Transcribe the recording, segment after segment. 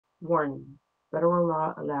Warning: federal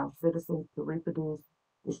law allows citizens to reproduce,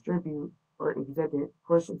 distribute, or exhibit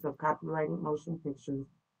portions of copyrighted motion pictures,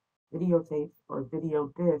 videotapes, or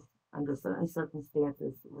video discs under certain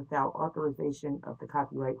circumstances without authorization of the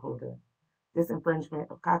copyright holder. This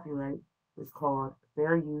infringement of copyright is called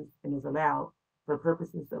fair use and is allowed for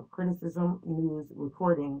purposes of criticism, news,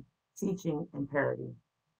 reporting, teaching, and parody.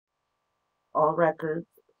 All records,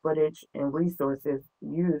 footage, and resources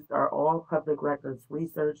used are all public records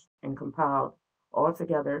researched and compiled all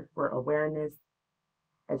together for awareness,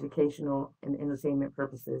 educational, and entertainment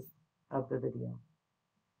purposes of the video.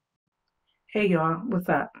 Hey y'all, what's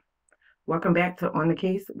up? Welcome back to On the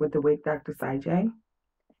Case with the Wig Dr. J.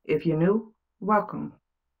 If you're new, welcome.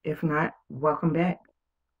 If not, welcome back.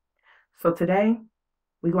 So today,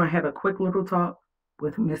 we're going to have a quick little talk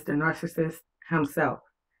with Mr. Narcissist himself,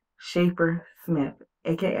 Schaefer Smith,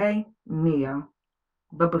 aka Neyo.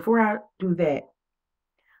 But before I do that,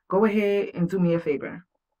 go ahead and do me a favor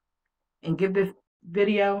and give this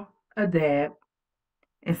video a dab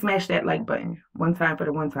and smash that like button one time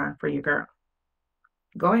for your girl.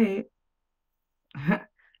 Go ahead.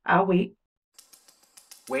 I'll wait.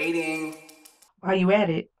 Waiting. While you at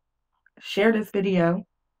it, share this video,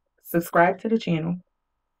 subscribe to the channel,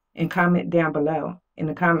 and comment down below in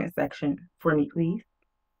the comment section for me, please.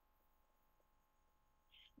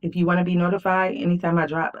 If you want to be notified anytime I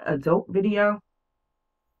drop a dope video,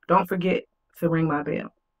 don't forget to ring my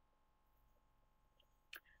bell.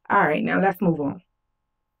 All right, now let's move on.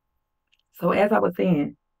 So as I was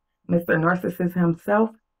saying, Mr. Narcissist himself,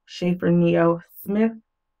 Schaefer Neyo Smith,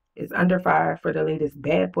 is under fire for the latest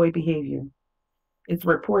bad boy behavior. It's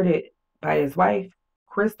reported by his wife,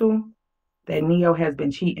 Crystal, that Neyo has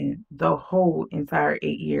been cheating the whole entire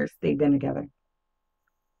 8 years they've been together.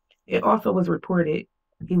 It also was reported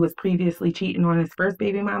he was previously cheating on his first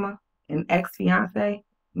baby mama and ex-fiancée,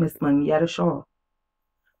 Miss Moneta Shaw,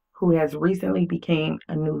 who has recently became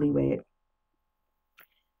a newlywed.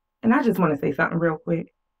 And I just want to say something real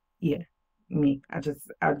quick. Yeah, me. I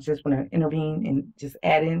just want to intervene and just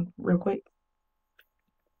add in real quick.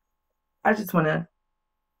 I just want to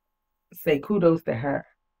say kudos to her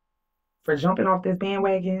for jumping off this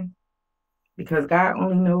bandwagon, because God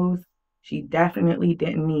only knows she definitely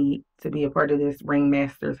didn't need to be a part of this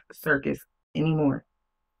ringmaster's circus anymore.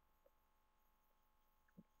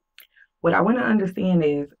 What I want to understand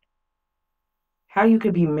is how you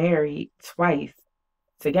could be married twice,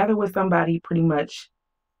 together with somebody pretty much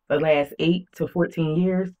the last 8 to 14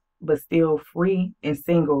 years, but still free and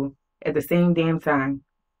single at the same damn time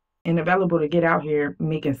and available to get out here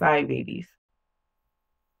making side babies.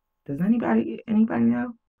 Does anybody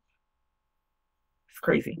know? It's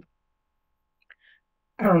crazy.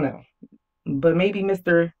 I don't know. But maybe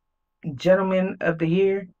Mr. Gentleman of the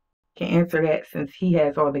Year can answer that, since he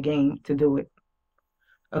has all the game to do it.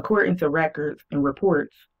 According to records and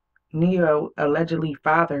reports, Neyo allegedly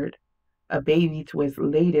fathered a baby to his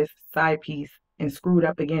latest side piece and screwed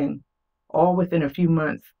up again, all within a few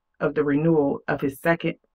months of the renewal of his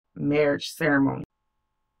second marriage ceremony.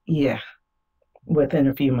 Yeah, within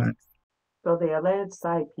a few months. So the alleged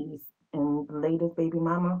side piece and the latest baby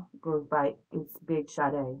mama goes by It's Big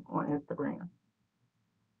Sade on Instagram.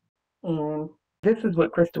 And this is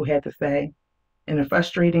what Crystal had to say in a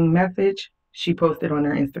frustrating message she posted on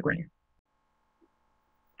her Instagram.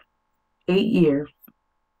 8 years.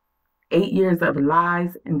 8 years of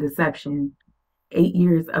lies and deception. 8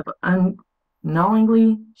 years of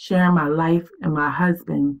unknowingly sharing my life and my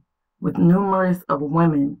husband with numerous of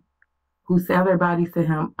women who sell their bodies to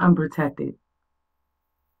him unprotected.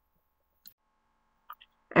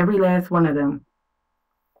 Every last one of them.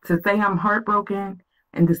 To say I'm heartbroken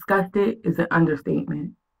and disgusted is an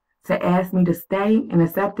understatement. To ask me to stay and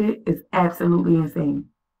accept it is absolutely insane.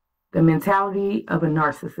 The mentality of a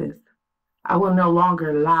narcissist. I will no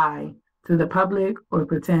longer lie to the public or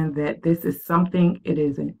pretend that this is something it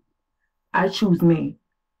isn't. I choose me.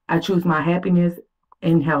 I choose my happiness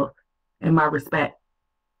and health and my respect.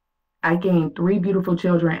 I gained 3 beautiful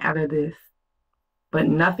children out of this, but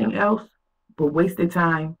nothing else but wasted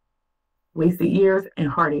time, wasted years, and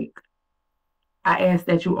heartache. I ask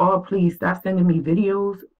that you all please stop sending me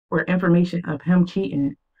videos or information of him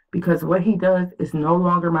cheating, because what he does is no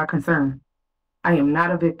longer my concern. I am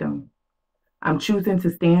not a victim. I'm choosing to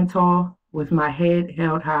stand tall with my head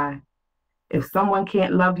held high. If someone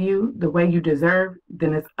can't love you the way you deserve,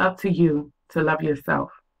 then it's up to you to love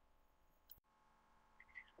yourself.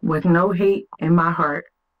 With no hate in my heart,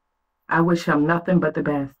 I wish him nothing but the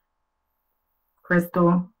best.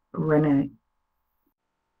 Crystal Renee.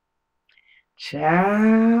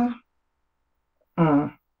 Ciao.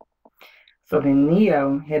 So then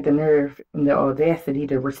Neyo had the nerve and the audacity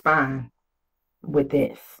to respond with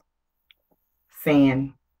this,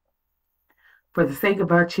 saying, "For the sake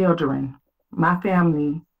of our children, my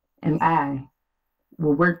family and I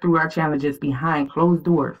will work through our challenges behind closed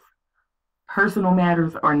doors. Personal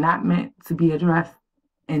matters are not meant to be addressed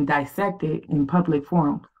and dissected in public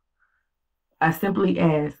forums. I simply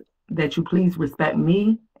ask that you please respect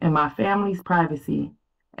me and my family's privacy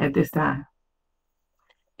at this time."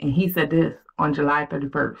 And he said this on July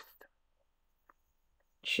 31st.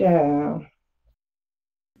 Ciao.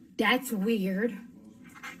 That's weird.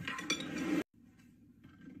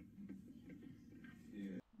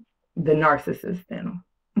 The narcissist in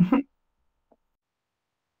him.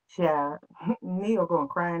 Yeah, Neil gonna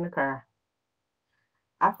cry in the car.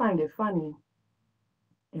 I find it funny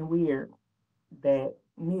and weird that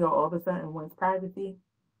Neil all of a sudden wants privacy,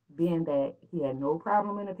 being that he had no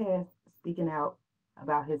problem in the past speaking out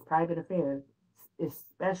about his private affairs,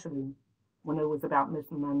 especially when it was about Miss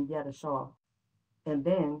Manietta Shaw. And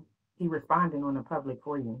then he responded on a public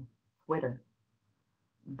forum, Twitter.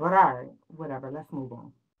 But all right, whatever, let's move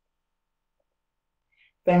on.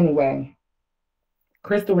 But anyway,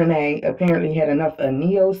 Crystal Renee apparently had enough of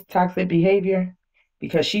Neo's toxic behavior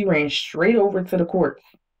because she ran straight over to the courts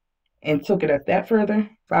and took it a step further,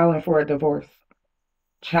 filing for a divorce,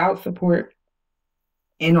 child support,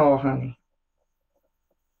 and all, honey.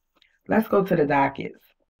 Let's go to the dockets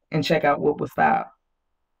and check out what was filed.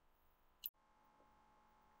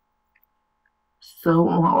 So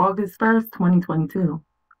on August 1st, 2022,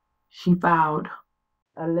 she filed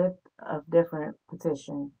a list of different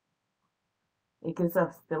petitions. It gives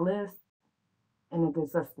us the list and it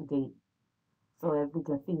gives us the date. So as we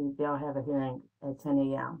can see, they'll have a hearing at 10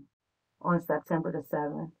 a.m. on September the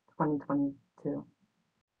 7th, 2022.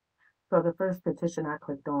 So the first petition I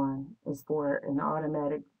clicked on is for an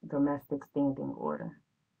automatic domestic standing order.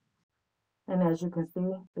 And as you can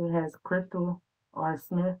see, it has Crystal R.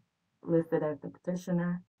 Smith listed as the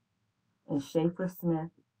petitioner and Schaefer Smith,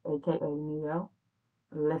 aka Neyo,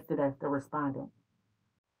 listed as the respondent.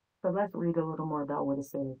 So let's read a little more about what it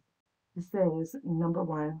says. It says, number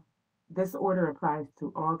 1, this order applies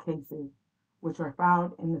to all cases which are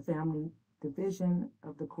filed in the family division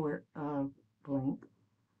of the court of blank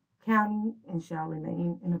county and shall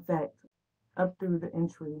remain in effect up through the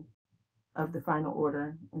entry of the final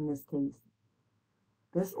order in this case.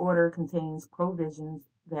 This order contains provisions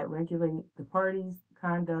that regulate the parties'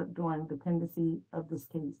 conduct during the pendency of this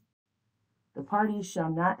case. The parties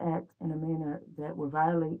shall not act in a manner that will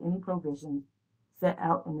violate any provisions set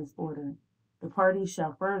out in this order. The parties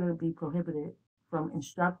shall further be prohibited from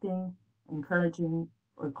instructing, encouraging,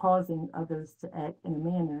 or causing others to act in a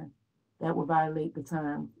manner that will violate the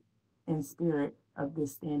terms and spirit of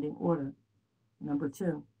this standing order. Number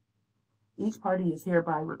 2, each party is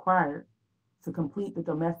hereby required to complete the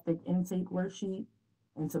domestic intake worksheet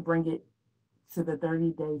and to bring it to the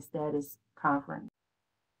 30-day status conference.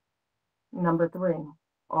 Number 3,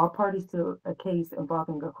 all parties to a case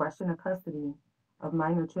involving a question of custody of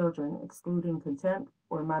minor children, excluding contempt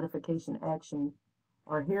or modification actions,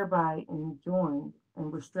 are hereby enjoined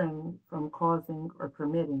and restrained from causing or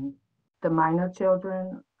permitting the minor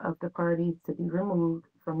children of the parties to be removed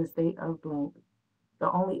from the state of blank.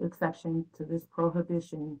 The only exception to this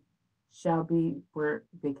prohibition shall be for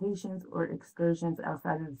vacations or excursions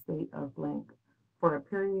outside of the state of blank for a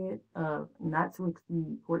period of not to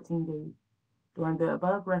exceed 14 days. During the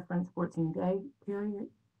above referenced 14-day period,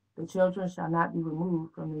 the children shall not be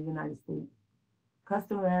removed from the United States.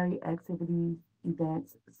 Customary activities,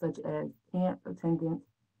 events such as camp attendance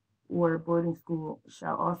or boarding school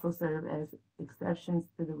shall also serve as exceptions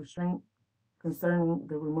to the restraint concerning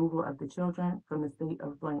the removal of the children from the state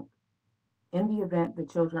of blank. In the event the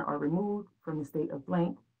children are removed from the state of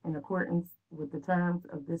blank in accordance with the terms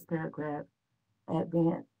of this paragraph,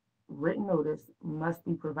 advance written notice must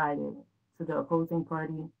be provided to the opposing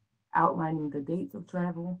party outlining the dates of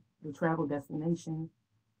travel, the travel destination,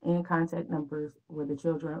 and contact numbers where the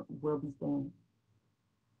children will be staying.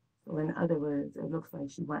 So in other words, it looks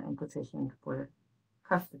like she went and petitioned for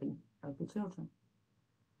custody of the children.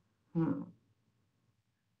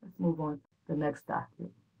 Let's move on to the next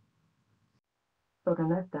docket. So the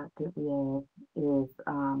next docket we have is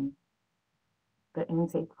the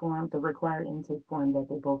intake form, the required intake form that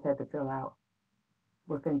they both had to fill out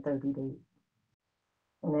within 30 days.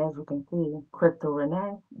 And as you can see, Crystal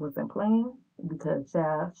Renee wasn't playing because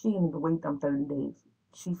she didn't even wait them 30 days.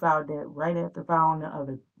 She filed that right after filing the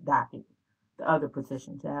other docket, the other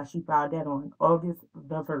petition. She filed that on August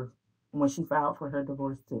the 1st when she filed for her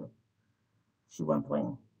divorce too. She wasn't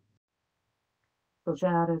playing. So,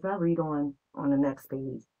 child, as I read on the next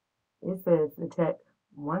page, it says to check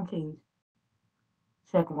one case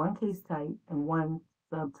type and one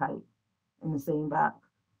subtype in the same box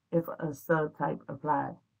if a subtype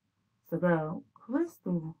applies. So, girl,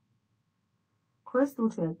 Crystal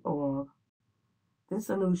checked off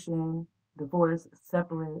dissolution, divorce,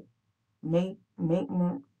 separate,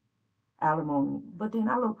 maintenance, alimony. But then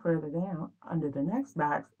I look further down under the next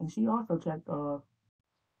box, and she also checked off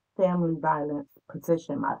family violence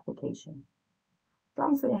petition modification. So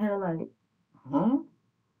I'm sitting here like,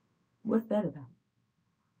 what's that about?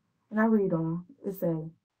 And I read on, it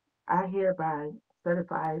says, I hereby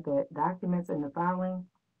certify that documents in the following,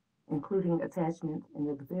 including attachments and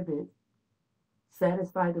exhibits,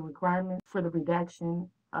 satisfy the requirements for the redaction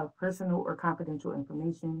of personal or confidential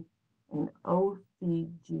information in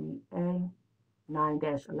OCGA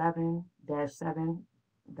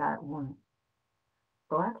 9-11-7.1.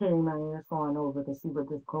 So I came my ass on over to see what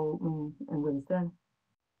this code means and what it says,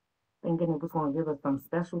 thinking it was going to give us some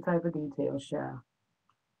special type of details, child.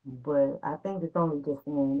 But I think it's only just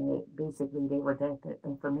saying that basically they redacted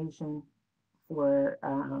information for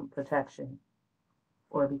protection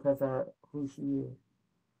or because of who she is,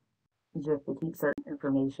 just to keep certain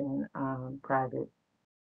information private.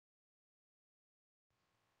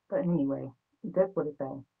 But anyway, that's what it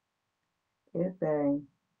says. It's a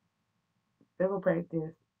civil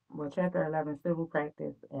practice, well, Chapter 11, civil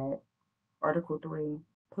practice at Article 3,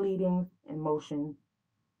 pleadings and motion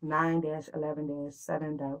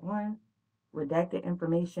 9-11-7.1, redacted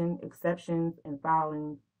information, exceptions and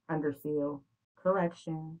filings under seal,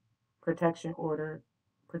 correction, protection order,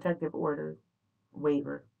 protective orders,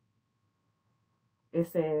 waiver.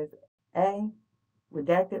 It says A,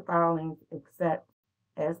 redacted filings except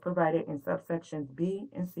as provided in subsections B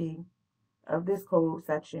and C of this code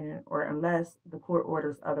section or unless the court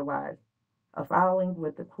orders otherwise. A filing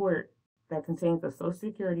with the court that contains a social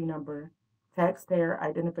security number, taxpayer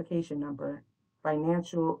identification number,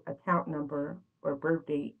 financial account number, or birth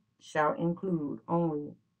date shall include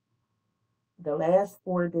only the last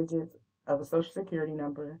four digits of a social security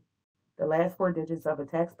number, the last four digits of a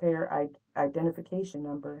taxpayer identification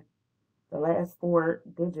number, the last four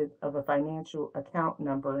digits of a financial account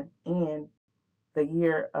number, and the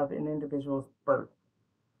year of an individual's birth.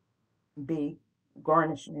 B,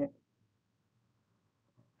 garnishment.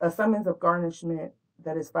 A summons of garnishment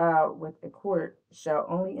that is filed with a court shall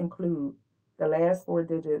only include the last four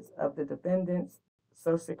digits of the defendant's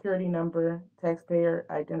social security number, taxpayer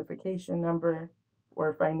identification number,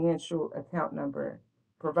 or financial account number,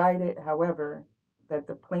 provided, however, that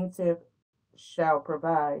the plaintiff shall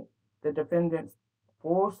provide the defendant's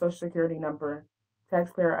full social security number,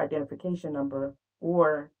 taxpayer identification number,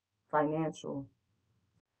 or financial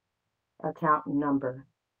account number,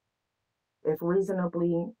 if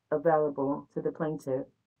reasonably available to the plaintiff,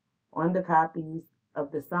 on the copies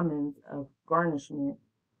of the summons of garnishment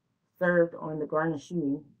served on the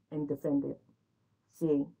garnishee and defendant.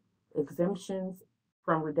 C. Exemptions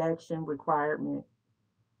from redaction requirement.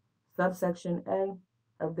 Subsection A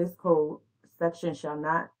of this code section shall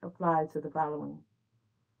not apply to the following.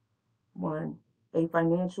 1. A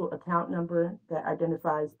financial account number that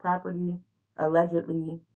identifies property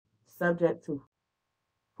allegedly subject to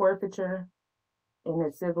forfeiture in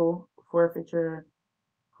a civil forfeiture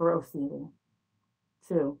proceeding.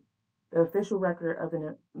 2. The official record of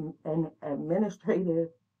an administrative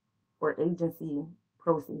or agency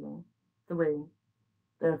proceeding. 3.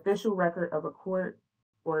 The official record of a court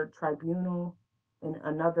or tribunal in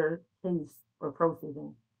another case or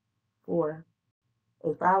proceeding. 4.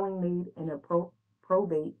 A filing made in a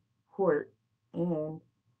probate court and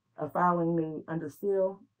a filing made under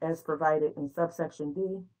seal as provided in subsection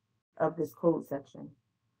D of this code section.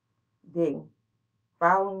 D.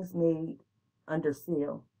 Filings made under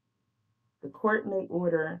seal. The court may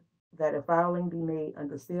order that a filing be made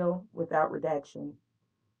under seal without redaction.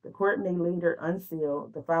 The court may later unseal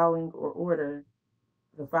the filing or order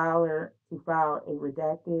the filer to file a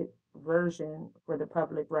redacted version for the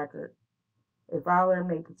public record. A filer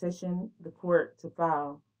may petition the court to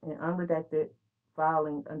file an unredacted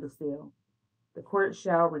filing under seal. The court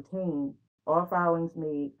shall retain all filings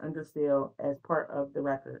made under seal as part of the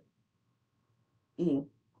record. E.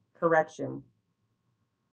 Correction.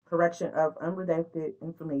 Correction of unredacted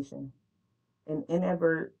information. An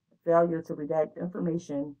inadvertent failure to redact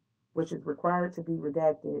information which is required to be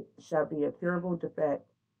redacted shall be a curable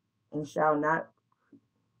defect and shall not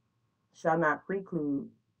preclude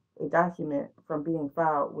a document from being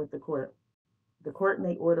filed with the court. The court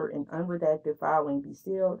may order an unredacted filing be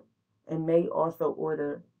sealed and may also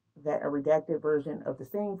order that a redacted version of the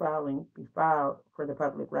same filing be filed for the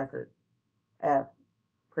public record. F.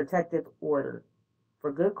 Protective order.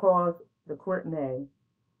 For good cause, the court may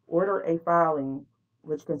order a filing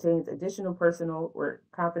which contains additional personal or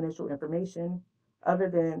confidential information other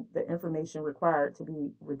than the information required to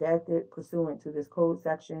be redacted pursuant to this code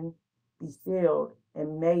section be sealed,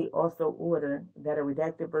 and may also order that a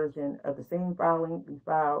redacted version of the same filing be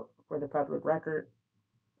filed for the public record,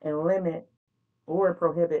 and limit or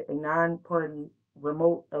prohibit a non-party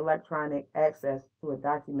remote electronic access to a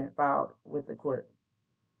document filed with the court.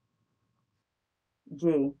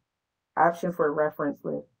 G. Option for reference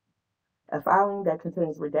list. A filing that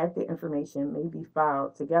contains redacted information may be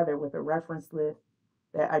filed together with a reference list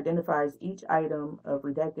that identifies each item of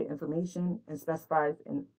redacted information and specifies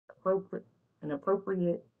an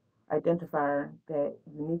appropriate identifier that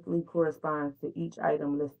uniquely corresponds to each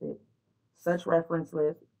item listed. Such reference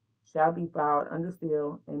list shall be filed under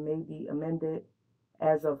seal and may be amended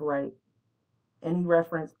as of right. Any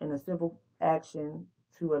reference in a civil action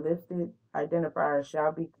to a listed identifier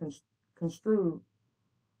shall be construed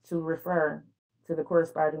to refer to the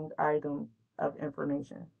corresponding item of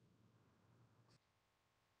information.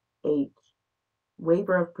 H.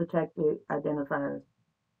 Waiver of protected identifiers.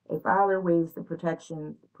 A filer waives the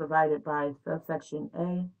protections provided by subsection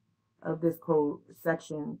A of this code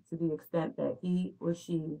section to the extent that he or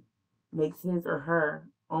she makes his or her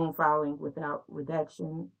own filing without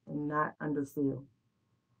redaction and not under seal.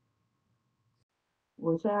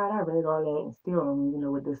 Well, child, I read all that and still don't even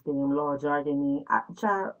know what this damn law jargon means.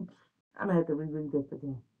 Child, I'm gonna have to reread this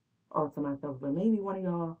again all to myself, but maybe one of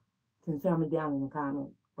y'all can tell me down in the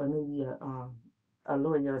comments, or maybe a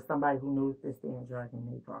lawyer or somebody who knows this damn jargon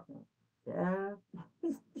they talking. Yeah.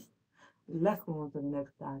 Let's go on to the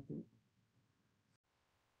next topic.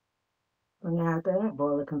 And after that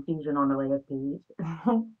ball of confusion on the last page,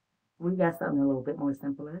 we got something a little bit more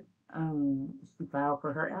simpler. She filed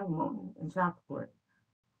for her alimony and child support.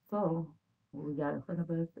 So what we got in front of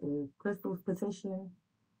us is Crystal's petition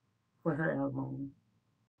for her alimony.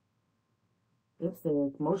 It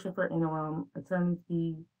says motion for interim attorney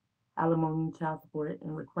fees, alimony, child support,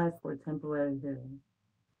 and request for temporary hearing.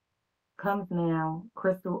 Comes now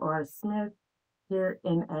Crystal R. Smith,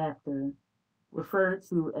 hereinafter referred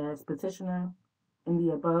to as petitioner in the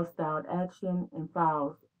above styled action, and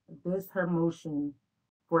files this her motion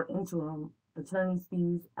for interim attorney's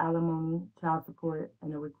fees, alimony, child support,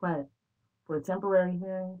 and a request for a temporary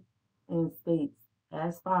hearing, and states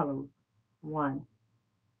as follows. 1.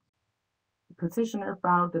 Petitioner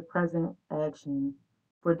filed the present action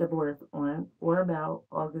for divorce on or about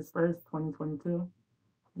August 1st, 2022.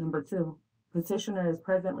 Number 2. Petitioner is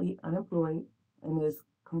presently unemployed and is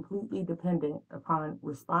completely dependent upon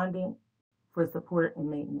respondent for support and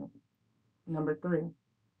maintenance. Number 3.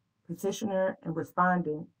 Petitioner and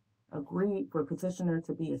respondent agreed for petitioner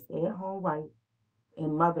to be a stay-at-home wife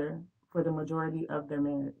and mother for the majority of their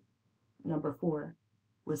marriage. Number 4.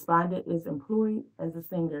 Respondent is employed as a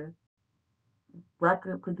singer,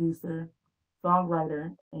 record producer,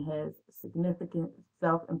 songwriter, and has significant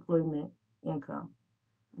self-employment income.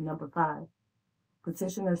 Number 5.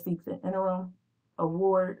 Petitioner seeks an interim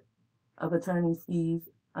award of attorney's fees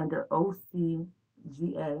under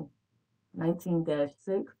OCGA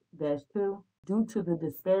 19-6-2 due to the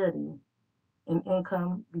disparity in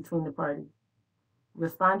income between the parties.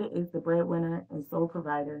 Respondent is the breadwinner and sole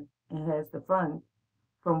provider and has the funds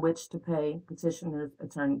from which to pay petitioner's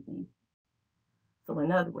attorney fees. So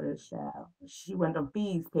in other words, child, she want them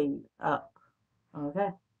fees paid up.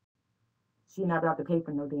 Okay? She not about to pay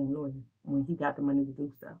for no damn lawyer when he got the money to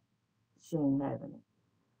do so. She ain't having it.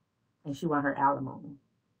 And she want her alimony.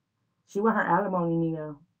 She want her alimony,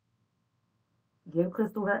 Neyo. Give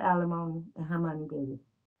Crystal her alimony and her money, baby.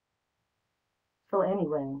 So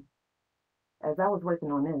anyway, as I was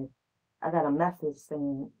working on this, I got a message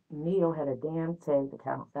saying Neyo had a damn tagged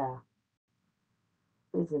account file.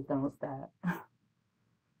 It just don't stop.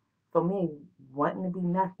 For me, wanting to be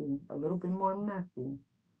messy, a little bit more messy,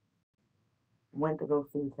 went to go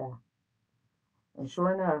see that. And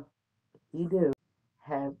sure enough, he do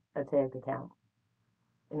have a tagged account.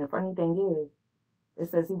 And the funny thing is, it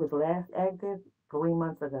says he was last active 3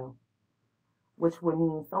 months ago, which would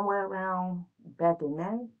mean somewhere around back in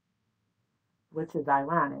May, which is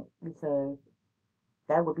ironic because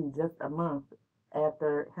that would be just a month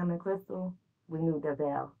after him and Crystal renewed their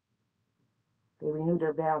vows. They renewed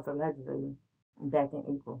their vows allegedly back in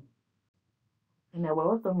April. And that would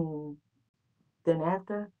also mean then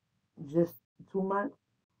after just 2 months,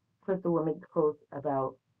 Crystal will make the post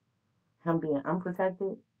about him being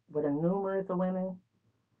unprotected with a numerous of women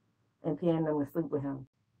and paying them to sleep with him.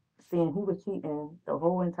 saying he was cheating the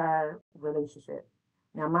whole entire relationship.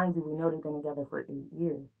 Now, mind you, we know they've been together for 8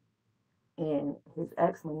 years. And his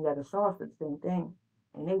ex, when he got a shawl, said the same thing.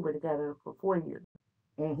 And they were together for 4 years.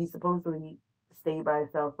 And he supposedly stayed by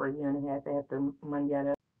himself for a year and a half after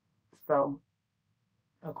Manetta. So,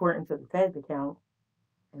 according to the Tagged account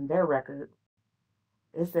and their record,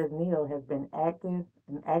 it says Neyo has been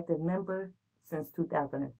an active member since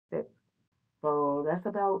 2006. So that's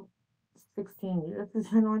about 16 years he's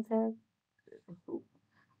been on Tag.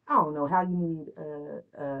 I don't know how you need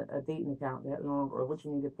a dating account that long or what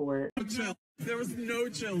you need it for. Chill. There was no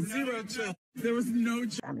chill. Zero chill. There was no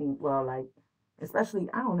chill. I mean, well, like, especially,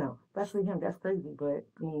 I don't know, especially him, that's crazy. But,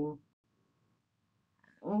 I mean,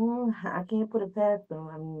 I can't put it past him.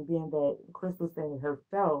 I mean, being that Crystal said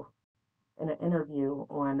herself in an interview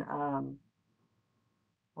on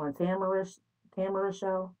Tamara's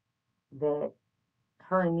show that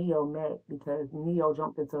her and Neyo met because Neyo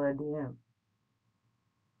jumped into her DM.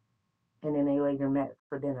 And then they later met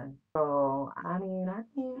for dinner. So I mean, I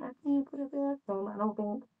can't put it past him. I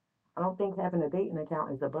don't think having a dating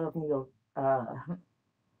account is above Neo's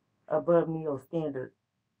standard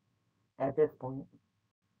at this point.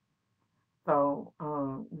 So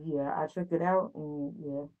yeah, I checked it out, and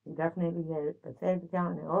yeah, he definitely had a Tagged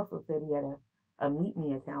account, and it also said he had a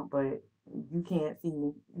MeetMe account, but you can't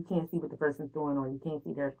see what the person's doing, or you can't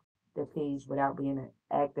see their page without being an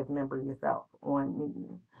active member yourself on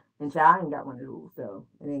MeetMe. And I ain't got one of those, so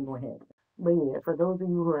it ain't gonna happen. But yeah, for those of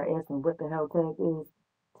you who are asking what the hell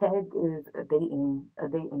Tag is a dating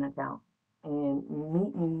account. And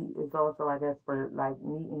MeetMe is also, I guess, for like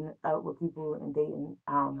meeting up with people and dating.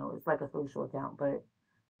 I don't know. It's like a social account, but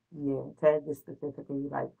yeah, Tag is specifically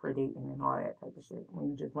like for dating and all that type of shit. When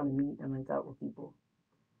you just want to meet and link up with people.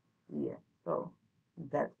 Yeah, so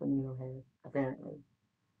that's what Neyo has, apparently.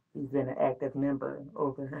 He's been an active member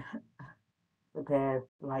over the past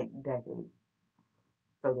like decade.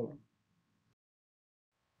 So yeah.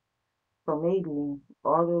 So maybe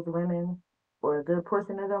all those women, or a good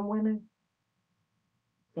portion of them women,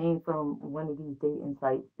 came from one of these dating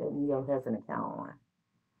sites that Neyo has an account on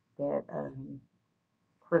that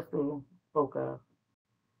Crystal spoke of.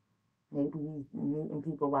 Maybe he's meeting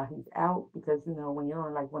people while he's out because, you know, when you're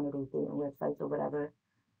on like one of those dating websites or whatever,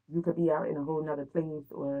 you could be out in a whole nother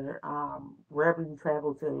place or wherever you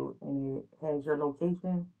travel to and it has your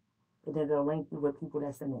location and then it'll link you with people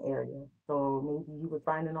that's in the area. So maybe he was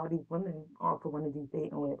finding all these women off of one of these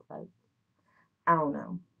dating websites. I don't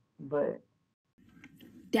know. But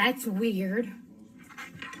That's weird.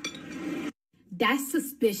 That's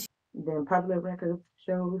suspicious. then public records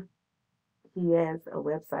shows he has a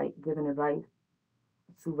website giving advice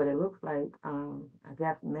to what it looks like, I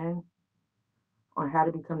guess, men on how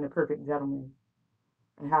to become the perfect gentleman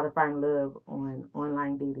and how to find love on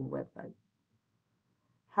online dating websites.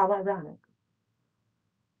 How ironic.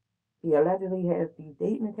 He allegedly has these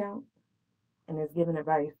dating accounts and is giving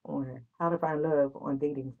advice on how to find love on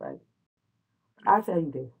dating sites. I'll tell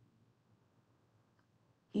you this.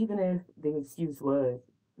 Even if the excuse was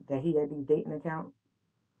that he had these dating accounts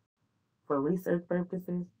for research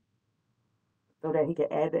purposes so that he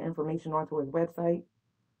could add the information onto his website,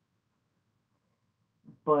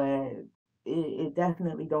 but it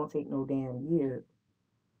definitely don't take no damn years,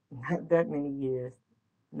 not that many years,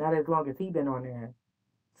 not as long as he been on there,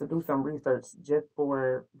 to do some research just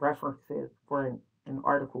for references for an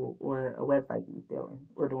article or a website he's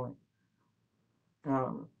doing.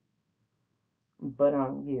 Um, but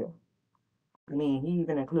yeah, I mean he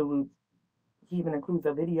even includes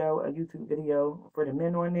a YouTube video for the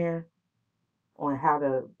men on there on how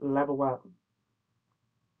to level up.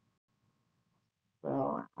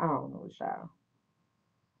 So I don't know, child,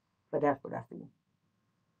 but that's what I see.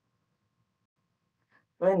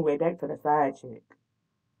 So anyway, back to the side chick,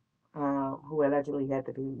 who allegedly had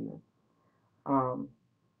the baby. Um,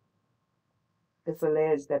 it's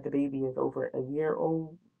alleged that the baby is over a year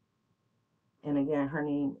old, and again, her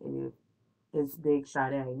name is Big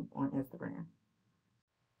Sade on Instagram.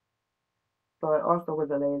 So it also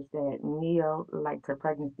was alleged that Neyo liked her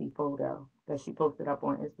pregnancy photo that she posted up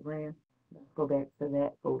on Instagram. Let's go back to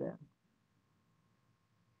that photo.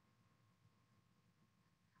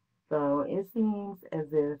 So it seems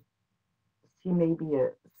as if she may be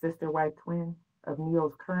a sister-wife twin of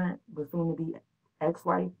Neo's current, but soon-to-be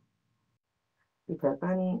ex-wife. Because,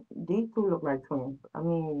 honey, these two look like twins. I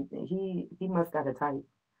mean, he must got a type.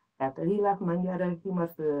 After he left Manetta, he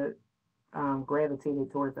must have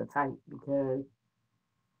gravitated towards a type because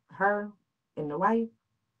her and the wife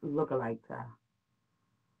look alike to her.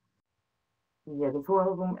 Yeah, the two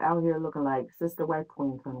of them out here looking like sister-wife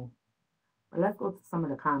twins, honey. But let's go to some of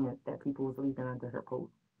the comments that people was leaving under her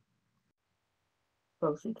post.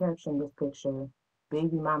 So she captioned this picture,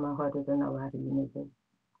 "Baby mama harder than a lot of you niggas."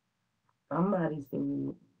 Somebody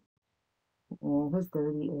said, his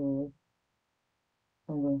dirty ass.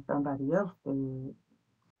 And then somebody else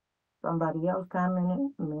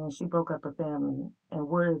commented, man, she broke up a family. And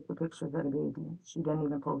where is the pictures of the baby? She didn't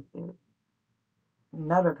even post it.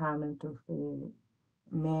 Another commenter said,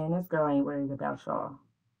 man, this girl ain't worried about y'all.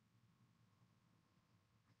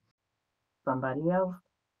 Somebody else,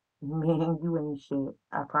 man, you ain't shit,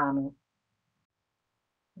 I promise.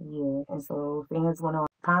 Yeah, and so fans went on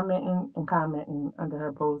commenting and commenting under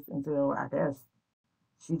her post until I guess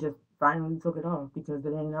she just finally took it off because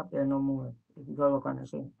it ain't up there no more. If you go look on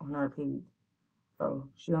her page. So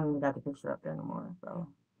she don't even got the picture up there no more. So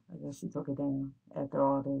I guess she took it down after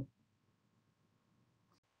all this.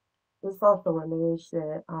 It's also alleged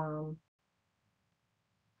that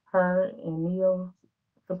her and Neyo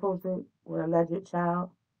supposed or alleged child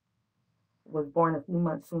was born a few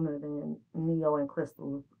months sooner than Neyo and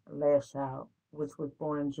Crystal's last child, which was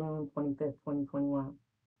born June 25th, 2021.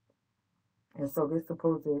 And so this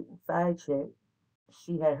supposed side chick,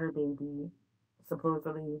 she had her baby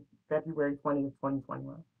supposedly February 20th,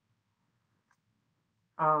 2021.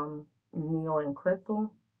 Neyo and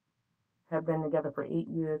Crystal have been together for 8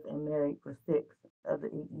 years and married for 6 of the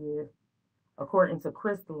 8 years. According to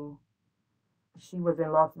Crystal, she was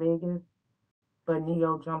in Las Vegas, but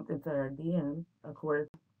Neyo jumped into her DM. Of course,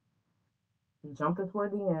 he jumped into her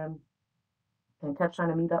DM and kept trying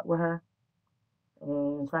to meet up with her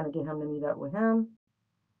and trying to get him to meet up with him.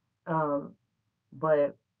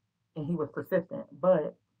 And he was persistent.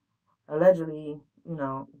 But allegedly,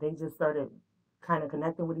 they just started kind of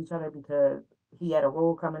connecting with each other because he had a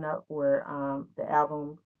role coming up for the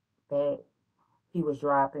album that he was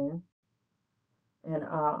dropping, and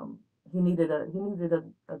he needed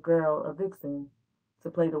a girl, a vixen, to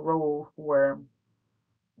play the role for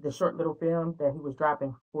the short little film that he was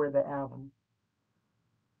dropping for the album.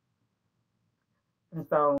 And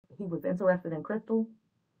so he was interested in Crystal,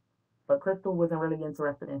 but Crystal wasn't really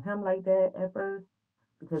interested in him like that at first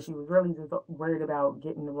because she was really just worried about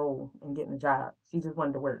getting the role and getting the job. She just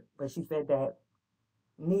wanted to work, but she said that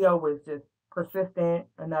Neyo was just persistent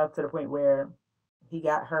enough to the point where he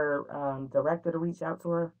got her director to reach out to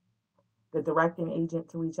her, the directing agent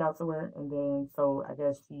to reach out to her, and then so I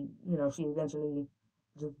guess she eventually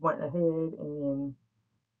just went ahead and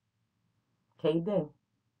caved in.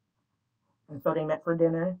 And so they met for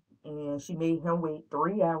dinner, and she made him wait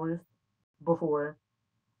 3 hours before.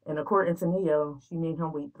 And according to Neyo, she made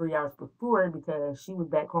him wait 3 hours before because she was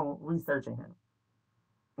back home researching him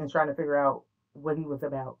and trying to figure out what he was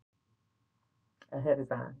about ahead of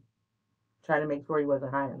time, trying to make sure he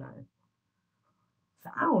wasn't hiding nothing. So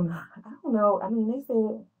I don't know. I mean, they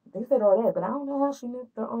said all that, but I don't know how she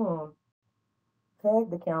missed the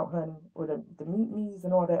tagged account, honey, or the MeetMe's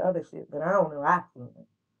and all that other shit. But I don't know. I seen it.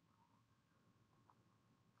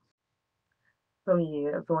 So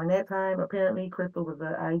yeah, during that time, apparently Crystal was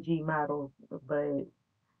an IG model, but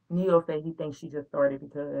Neyo said he thinks she just started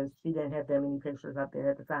because she didn't have that many pictures up there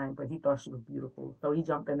at the time, but he thought she was beautiful. So he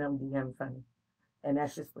jumped in them DMs, honey. And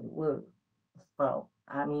that's just what it was. So,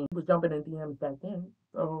 I mean, he was jumping in DMs back then,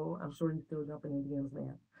 so I'm sure he's still jumping in DMs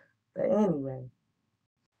now. But anyway,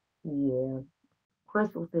 yeah.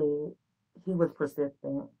 Crystal said he was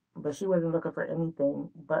persistent, but she wasn't looking for anything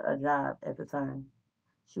but a job at the time.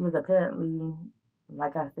 She was apparently,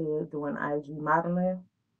 like I said, doing IG modeling.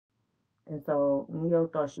 And so Neyo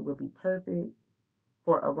thought she would be perfect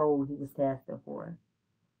for a role he was casting for.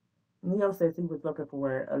 Neyo says he was looking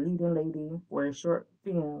for a leading lady for a short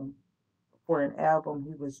film for an album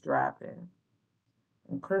he was dropping.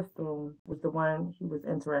 And Crystal was the one he was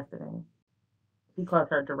interested in. He called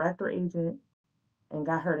her director agent and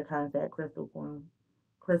got her to contact Crystal for him.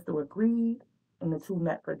 Crystal agreed, and the two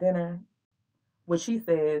met for dinner, which she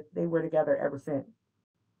says they were together ever since.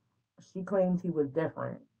 She claims he was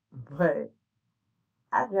different, but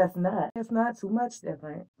I guess not. It's not too much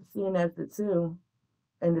different, seeing as the two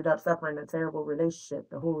ended up suffering a terrible relationship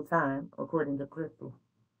the whole time, according to Crystal.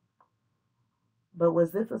 But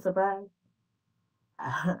was this a surprise?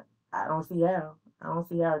 I don't see how. I don't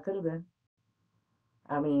see how it could have been.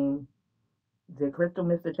 I mean, did Crystal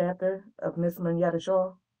miss the chapter of Miss Manetta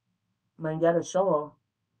Shaw? Manetta Shaw,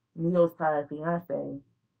 Neo's prior fiance,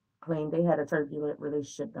 claimed they had a turbulent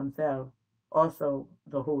relationship themselves, also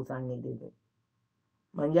the whole time they did it.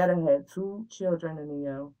 Manetta had 2 children in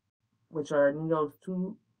Neyo, which are Neo's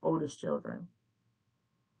 2 oldest children.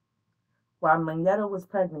 While Manetta was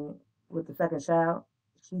pregnant with the second child,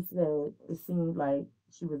 she said it seemed like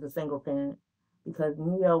she was a single parent because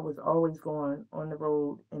Neyo was always going on the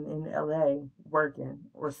road and in LA working,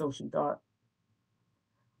 or so she thought.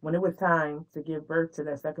 When it was time to give birth to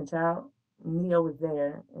their second child, Neyo was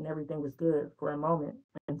there and everything was good for a moment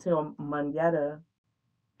until Manetta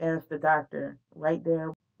asked the doctor right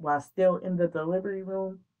there while still in the delivery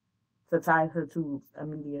room to tie her tubes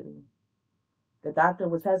immediately. The doctor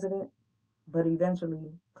was hesitant, but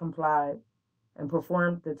eventually complied and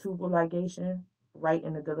performed the tubal ligation right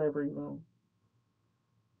in the delivery room.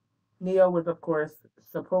 Neyo was, of course,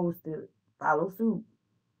 supposed to follow suit.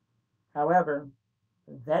 However,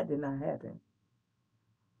 that did not happen.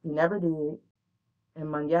 He never did,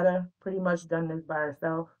 and Manetta pretty much done this by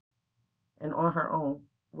herself and on her own,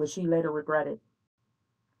 which she later regretted.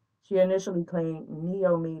 She initially claimed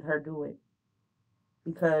Neyo made her do it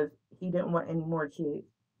because he didn't want any more kids,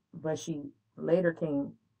 but she later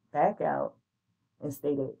came back out and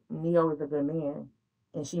stated Neyo is a good man,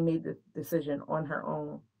 and she made the decision on her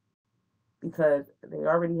own because they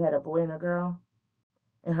already had a boy and a girl,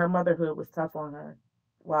 and her motherhood was tough on her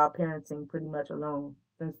while parenting pretty much alone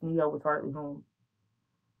since Neyo was hardly home.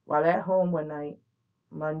 While at home one night,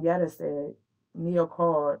 Manetta said Neyo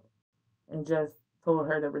called and just told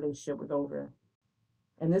her the relationship was over.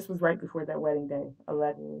 And this was right before their wedding day,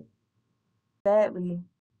 allegedly. Sadly,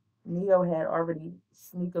 Neyo had already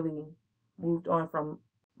sneakily moved on from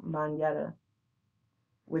Manetta,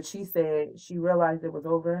 which she said she realized it was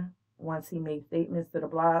over once he made statements to the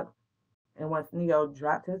blog, and once Neyo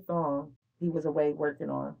dropped his song he was away working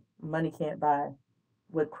on Money Can't Buy,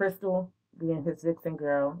 with Crystal being his vixen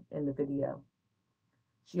girl in the video.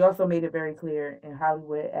 She also made it very clear in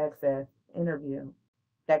Hollywood Access interview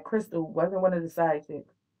that Crystal wasn't one of the side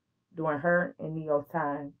chicks during her and Neyo's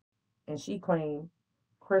time, and she claimed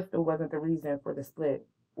Crystal wasn't the reason for the split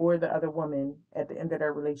or the other woman at the end of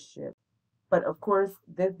their relationship. But of course,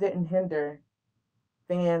 this didn't hinder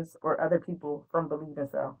fans or other people from believing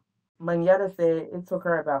so. Manetta said it took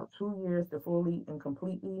her about 2 years to fully and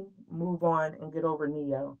completely move on and get over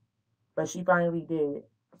Neyo, but she finally did,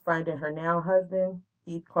 finding her now husband,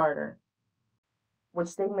 Keith Carter,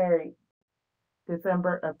 which they married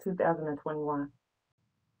December of 2021.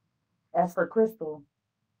 As for Crystal,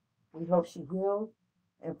 we hope she heals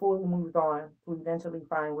and fully moves on to eventually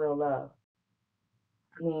find real love.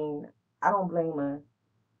 I mean, I don't blame her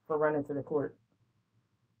for running to the court.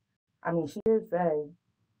 I mean, she did say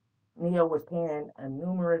Neyo was paying a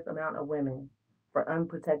numerous amount of women for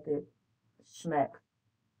unprotected schmecks.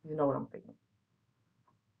 You know what I'm thinking.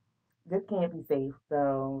 This can't be safe,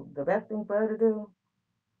 so the best thing for her to do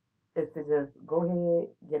is to just go ahead,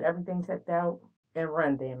 get everything checked out, and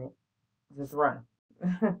run, damn it. Just run.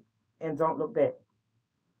 And don't look back.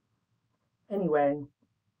 Anyway,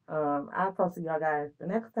 I'll talk to y'all guys the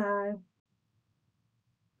next time.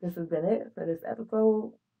 This has been it for this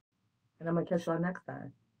episode, and I'm going to catch y'all next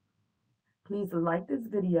time. Please like this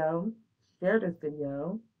video, share this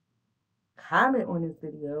video, comment on this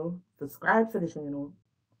video, subscribe to the channel,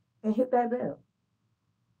 and hit that bell.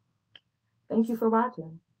 Thank you for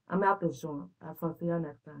watching. I'm out this joint. I'll talk to y'all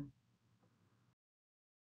next time.